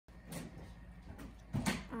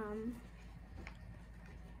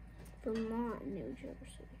Vermont, New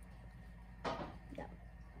Jersey. No.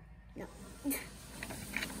 No.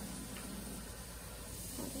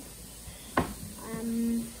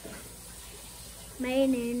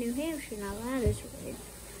 Maine and New Hampshire. Now that is right.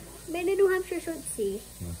 Maine and New Hampshire, so let's see.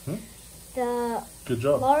 The Good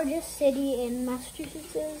job. largest city in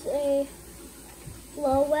Massachusetts is a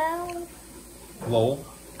Lowell.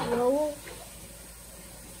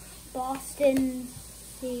 Boston,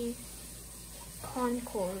 see,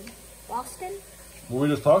 Concord. Boston? Well, we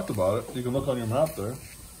just talked about it. You can look on your map there.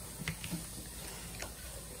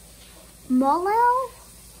 Lowell?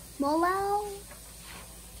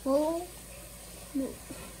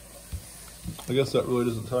 I guess that really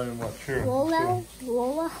doesn't tell you much here. Lowell?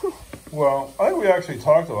 Well, I think we actually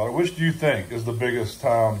talked about it. Which do you think is the biggest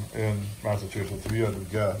town in Massachusetts, if you had to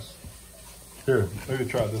guess? Here, maybe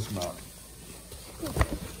try this map.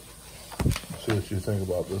 See what you think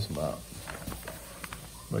about this map.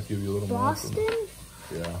 Might give you a little Boston? more.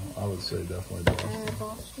 Yeah, I would say definitely Boston.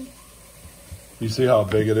 Boston. You see how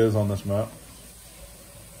big it is on this map?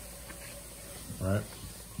 Right?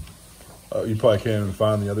 You probably can't even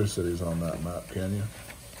find the other cities on that map, can you?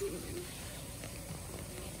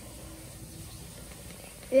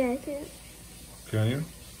 Yeah, I can. Can you?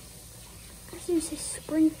 I see it says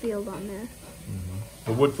Springfield on there.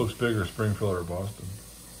 But which looks bigger, Springfield or Boston?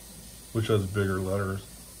 Which has bigger letters?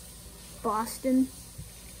 Boston.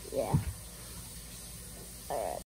 Yeah.